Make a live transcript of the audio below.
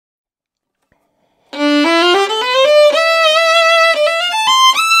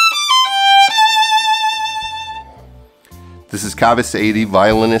Kaveh Saidi,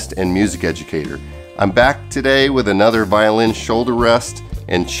 violinist and music educator. I'm back today with another violin shoulder rest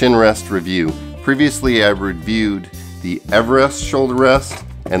and chin rest review. Previously I reviewed the Everest shoulder rest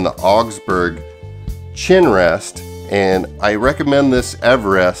and the Augsburg chin rest, and I recommend this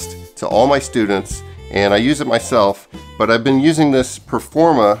Everest to all my students, and I use it myself, but I've been using this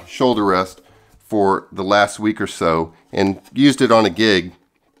Performa shoulder rest for the last week or so and used it on a gig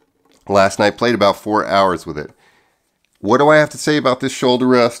last night, played about 4 hours with it. What do I have to say about this shoulder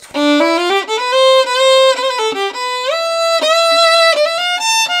rest?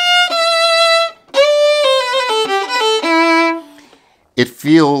 It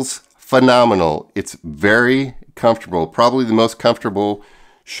feels phenomenal. It's very comfortable, probably the most comfortable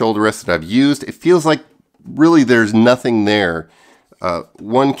shoulder rest that I've used. It feels like really there's nothing there.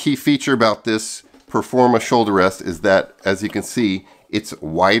 One key feature about this Performa shoulder rest is that, as you can see, it's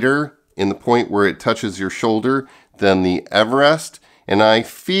wider in the point where it touches your shoulder than the Everest, and I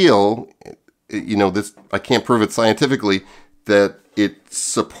feel, you know, this, I can't prove it scientifically, that it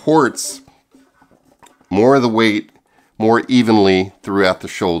supports more of the weight more evenly throughout the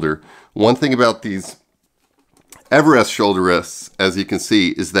shoulder. One thing about these Everest shoulder rests, as you can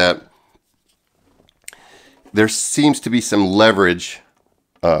see, is that there seems to be some leverage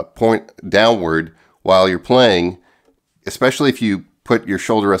point downward while you're playing, especially if you put your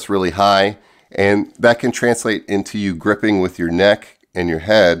shoulder rest really high, and that can translate into you gripping with your neck and your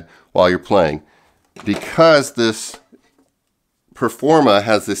head while you're playing. Because this Performa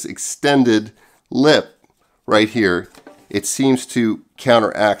has this extended lip right here, it seems to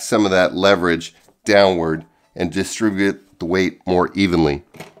counteract some of that leverage downward and distribute the weight more evenly.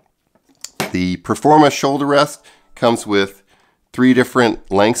 The Performa shoulder rest comes with 3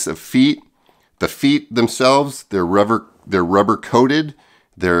 different lengths of feet. The feet themselves, they're rubber coated.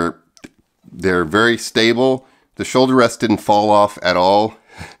 They're very stable. The shoulder rest didn't fall off at all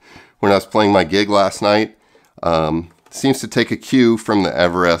when I was playing my gig last night. Seems to take a cue from the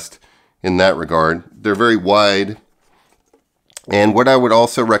Everest in that regard. They're very wide. And what I would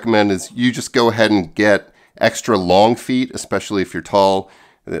also recommend is you just go ahead and get extra long feet, especially if you're tall,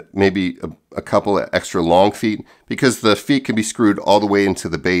 maybe a couple of extra long feet, because the feet can be screwed all the way into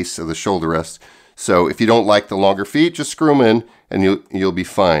the base of the shoulder rest. So if you don't like the longer feet, just screw them in and you'll be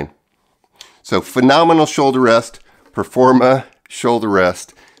fine. So phenomenal shoulder rest, Performa shoulder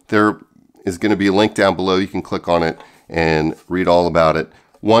rest. There is going to be a link down below. You can click on it and read all about it.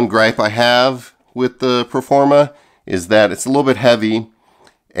 One gripe I have with the Performa is that it's a little bit heavy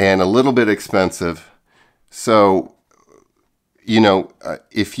and a little bit expensive. So, you know,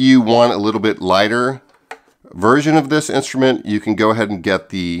 if you want a little bit lighter version of this instrument, you can go ahead and get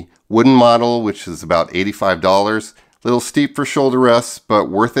the wooden model, which is about $85. A little steep for shoulder rests, but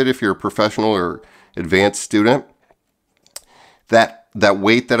worth it if you're a professional or advanced student. That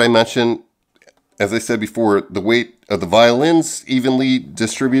weight that I mentioned, as I said before, the weight of the violin's evenly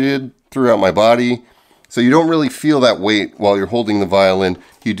distributed throughout my body. So you don't really feel that weight while you're holding the violin.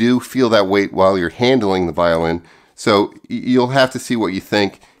 You do feel that weight while you're handling the violin. So you'll have to see what you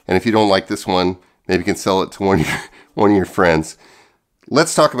think. And if you don't like this one, maybe you can sell it to one of your friends.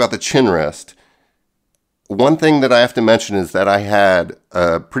 Let's talk about the chin rest. One thing that I have to mention is that I had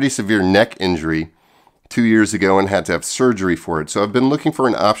a pretty severe neck injury 2 years ago and had to have surgery for it. So I've been looking for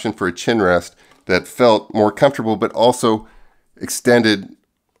an option for a chin rest that felt more comfortable, but also extended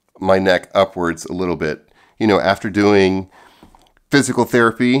my neck upwards a little bit. You know, after doing physical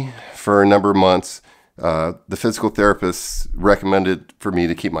therapy for a number of months, the physical therapist recommended for me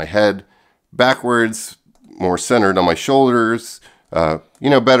to keep my head backwards, more centered on my shoulders, you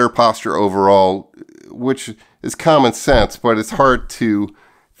know, better posture overall, which is common sense, but it's hard to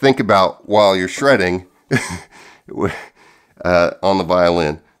think about while you're shredding on the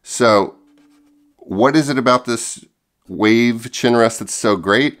violin. So what is it about this wave chin rest that's so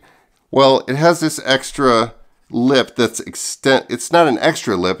great? Well, it has this extra lip that's it's not an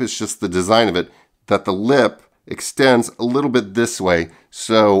extra lip, it's just the design of it, that the lip extends a little bit this way.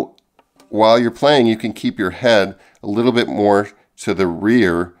 So while you're playing, you can keep your head a little bit more to the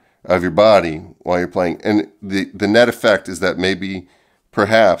rear of your body while you're playing. And the net effect is that maybe,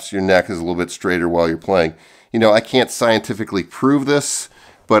 perhaps, your neck is a little bit straighter while you're playing. You know, I can't scientifically prove this,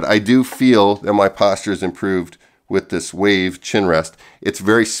 but I do feel that my posture is improved with this wave chin rest. It's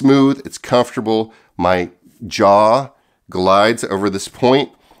very smooth, it's comfortable. My jaw glides over this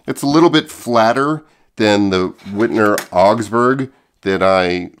point. It's a little bit flatter than the Wittner Augsburg that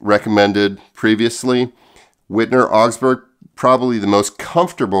I recommended previously. Wittner Augsburg, probably the most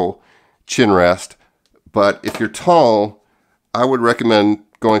comfortable chin rest, but if you're tall, I would recommend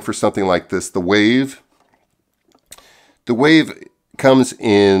going for something like this, the wave. The wave comes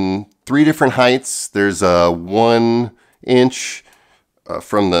in 3 different heights. There's a 1 inch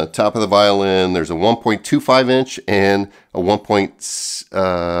from the top of the violin. There's a 1.25 inch and a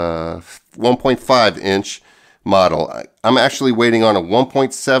 1.5 inch model. I'm actually waiting on a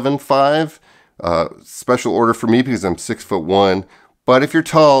 1.75 special order for me because I'm 6'1". But if you're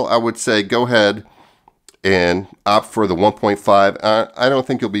tall, I would say go ahead and opt for the 1.5. I don't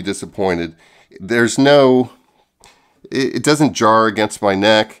think you'll be disappointed. It doesn't jar against my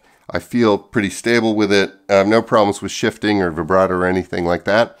neck. I feel pretty stable with it. I have no problems with shifting or vibrato or anything like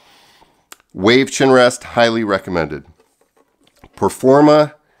that. Wave Chinrest, highly recommended.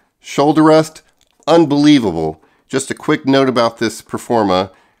 Performa Shoulder Rest, unbelievable. Just a quick note about this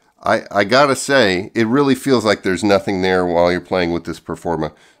Performa. I gotta say, it really feels like there's nothing there while you're playing with this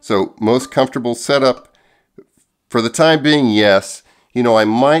Performa. So most comfortable setup. For the time being, yes. You know, I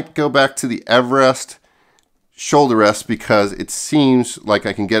might go back to the Everest Shoulder Rest because it seems like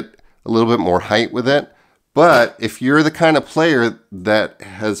I can get a little bit more height with it. But if you're the kind of player that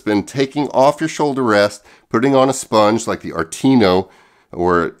has been taking off your shoulder rest, putting on a sponge like the Artino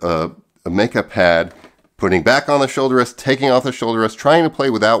or a makeup pad, putting back on the shoulder rest, taking off the shoulder rest, trying to play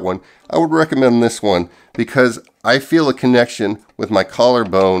without one, I would recommend this one because I feel a connection with my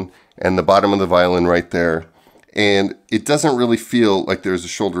collarbone and the bottom of the violin right there. And it doesn't really feel like there's a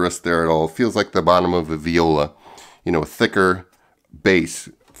shoulder rest there at all. It feels like the bottom of a viola, you know, a thicker base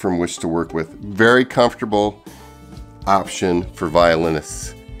from which to work with. Very comfortable option for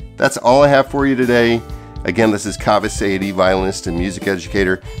violinists. That's all I have for you today. Again, this is Kaveh Saidi, violinist and music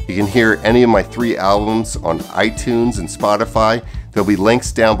educator. You can hear any of my 3 albums on iTunes and Spotify. There'll be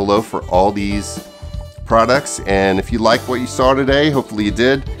links down below for all these products. And if you like what you saw today, hopefully you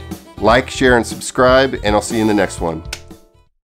did, like, share, and subscribe, and I'll see you in the next one.